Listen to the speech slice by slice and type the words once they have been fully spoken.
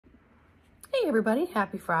Hey everybody,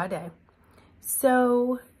 happy Friday.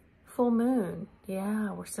 So, full moon,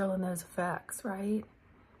 yeah, we're still in those effects, right?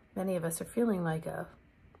 Many of us are feeling like a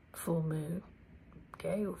full moon,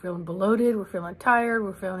 okay? We're feeling bloated, we're feeling tired,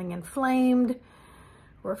 we're feeling inflamed,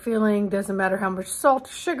 we're feeling, doesn't matter how much salt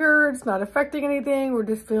or sugar, it's not affecting anything, we're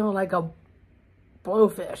just feeling like a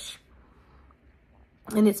blowfish.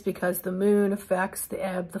 And it's because the moon affects the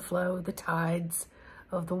ebb, the flow, the tides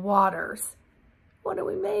of the waters. What are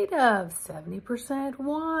we made of? 70%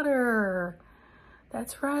 water.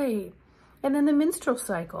 That's right. And then the menstrual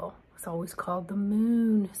cycle. It's always called the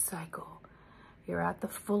moon cycle. You're at the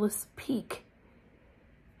fullest peak.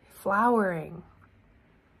 Flowering.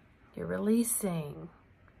 You're releasing.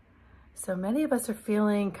 So many of us are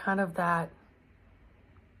feeling kind of that,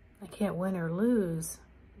 I can't win or lose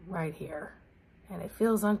right here. And it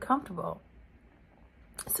feels uncomfortable.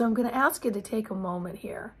 So I'm going to ask you to take a moment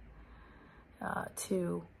here.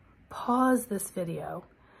 To pause this video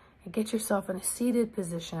and get yourself in a seated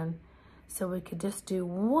position so we could just do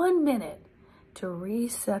 1 minute to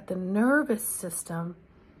reset the nervous system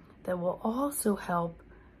that will also help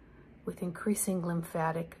with increasing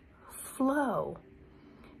lymphatic flow.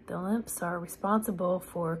 The lymphs are responsible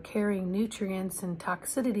for carrying nutrients and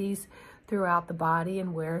toxicities throughout the body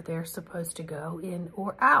and where they're supposed to go, in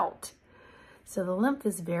or out. So the lymph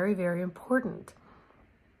is very, very important.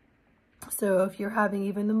 So if you're having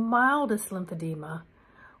even the mildest lymphedema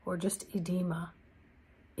or just edema,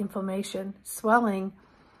 inflammation, swelling,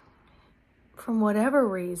 from whatever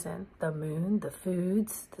reason, the moon, the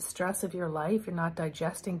foods, the stress of your life, you're not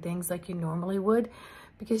digesting things like you normally would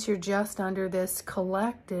because you're just under this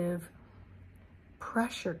collective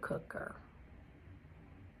pressure cooker.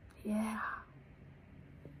 Yeah.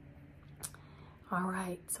 All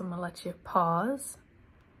right, so I'm gonna let you pause.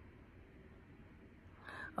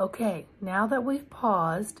 Okay, now that we've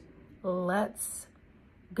paused, let's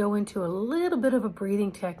go into a little bit of a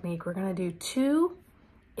breathing technique. We're going to do 2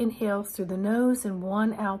 inhales through the nose and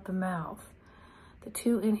 1 out the mouth. The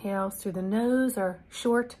 2 inhales through the nose are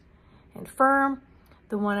short and firm.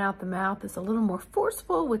 The 1 out the mouth is a little more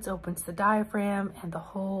forceful, which opens the diaphragm and the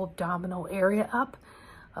whole abdominal area up,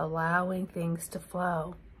 allowing things to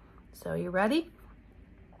flow. So you ready?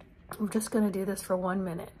 We're just going to do this for 1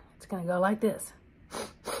 minute. It's going to go like this.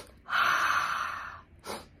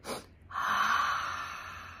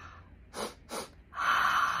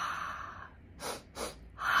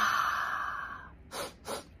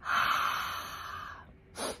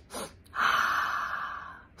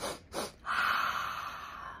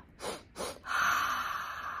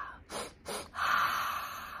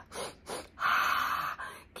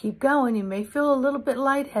 Keep going. You may feel a little bit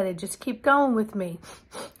lightheaded. Just keep going with me.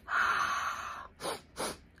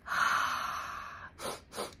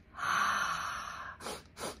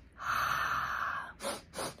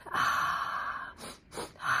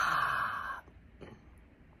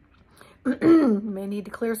 You may need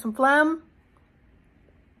to clear some phlegm.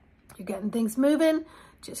 You're getting things moving.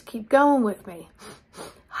 Just keep going with me.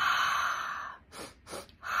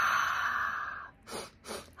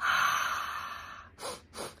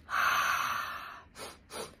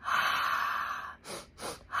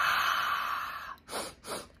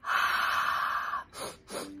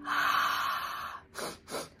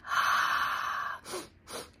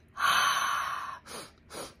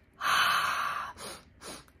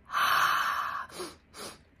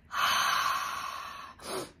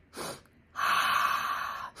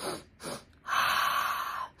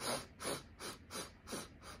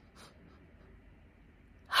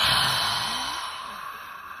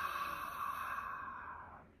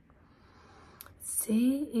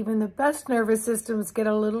 See, even the best nervous systems get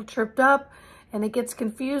a little tripped up and it gets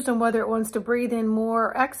confused on whether it wants to breathe in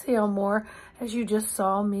more or exhale more, as you just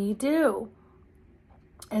saw me do.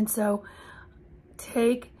 And so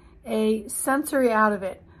take a sensory out of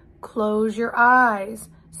it. Close your eyes.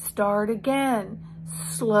 Start again.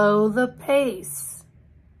 Slow the pace.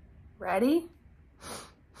 Ready?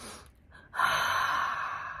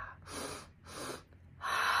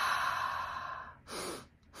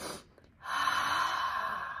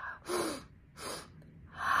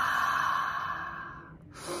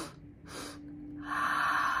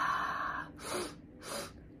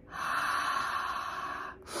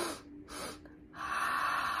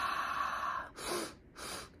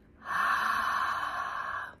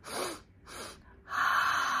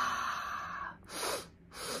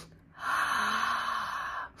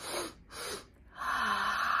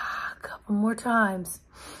 Couple more times.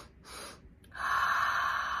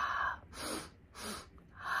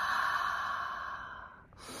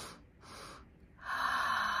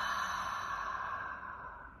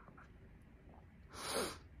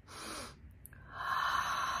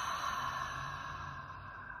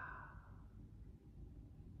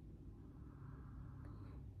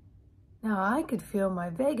 Now I could feel my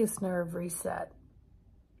vagus nerve reset.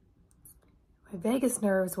 My vagus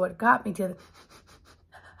nerve is what got me to the,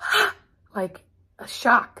 like a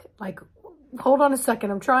shock, like, hold on a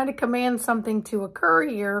second, I'm trying to command something to occur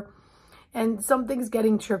here and something's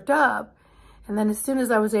getting tripped up. And then as soon as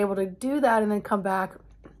I was able to do that and then come back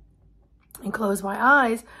and close my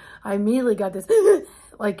eyes, I immediately got this,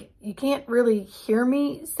 like, you can't really hear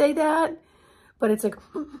me say that, but it's like,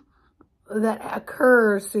 that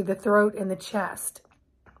occurs through the throat and the chest.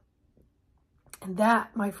 And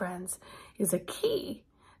that, my friends, is a key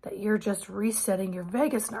that you're just resetting your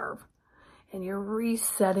vagus nerve and you're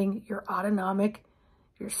resetting your autonomic,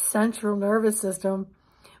 your central nervous system.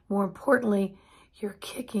 More importantly, you're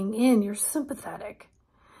kicking in your sympathetic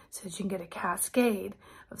so that you can get a cascade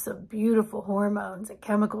of some beautiful hormones and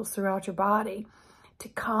chemicals throughout your body to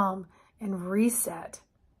calm and reset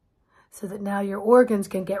so that now your organs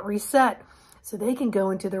can get reset so they can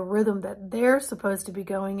go into the rhythm that they're supposed to be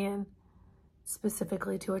going in,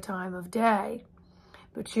 specifically to a time of day.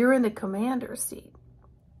 But you're in the commander seat.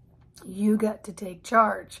 You get to take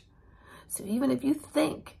charge. So even if you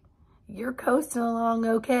think you're coasting along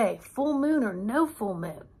okay, full moon or no full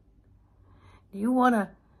moon, you want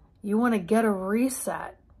to get a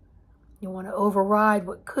reset. You want to override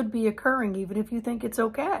what could be occurring, even if you think it's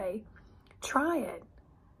okay. Try it.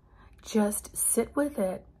 Just sit with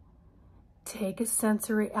it. Take a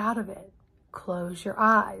sensory out of it. Close your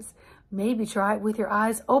eyes. Maybe try it with your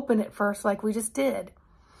eyes open at first like we just did.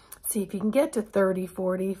 See if you can get to 30,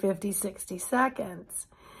 40, 50, 60 seconds.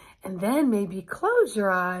 And then maybe close your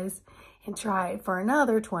eyes and try it for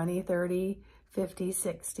another 20, 30, 50,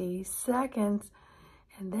 60 seconds.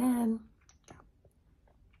 And then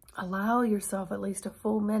allow yourself at least a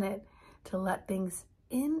full minute to let things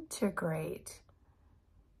integrate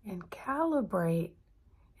and calibrate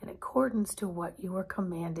in accordance to what you are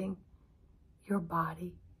commanding your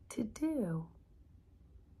body to do.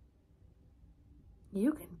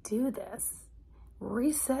 You can do this.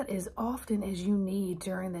 Reset as often as you need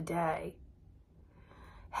during the day.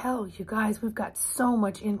 Hell, you guys, we've got so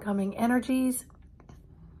much incoming energies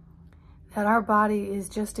that our body is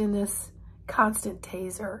just in this constant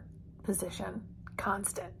taser position.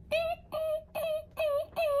 Constant.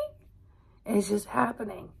 It's just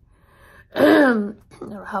happening.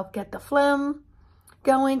 It'll help get the phlegm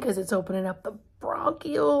going because it's opening up the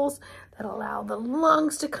bronchioles that allow the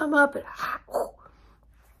lungs to come up. And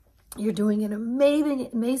you're doing an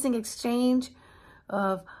amazing exchange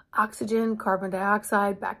of oxygen, carbon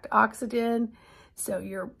dioxide, back to oxygen. So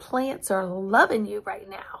your plants are loving you right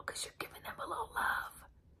now because you're giving them a little love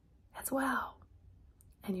as well.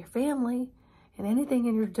 And your family and anything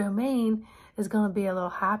in your domain is going to be a little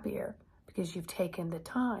happier because you've taken the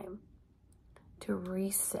time to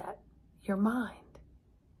reset your mind.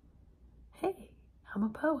 Hey, I'm a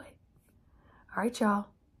poet. All right, y'all.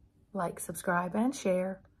 Like, subscribe, and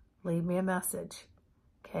share. Leave me a message.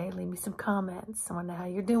 Okay, leave me some comments. I want to know how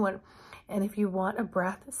you're doing. And if you want a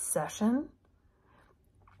breath session,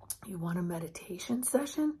 you want a meditation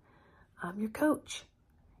session, I'm your coach.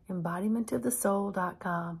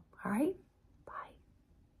 embodimentofthesoul.com. All right?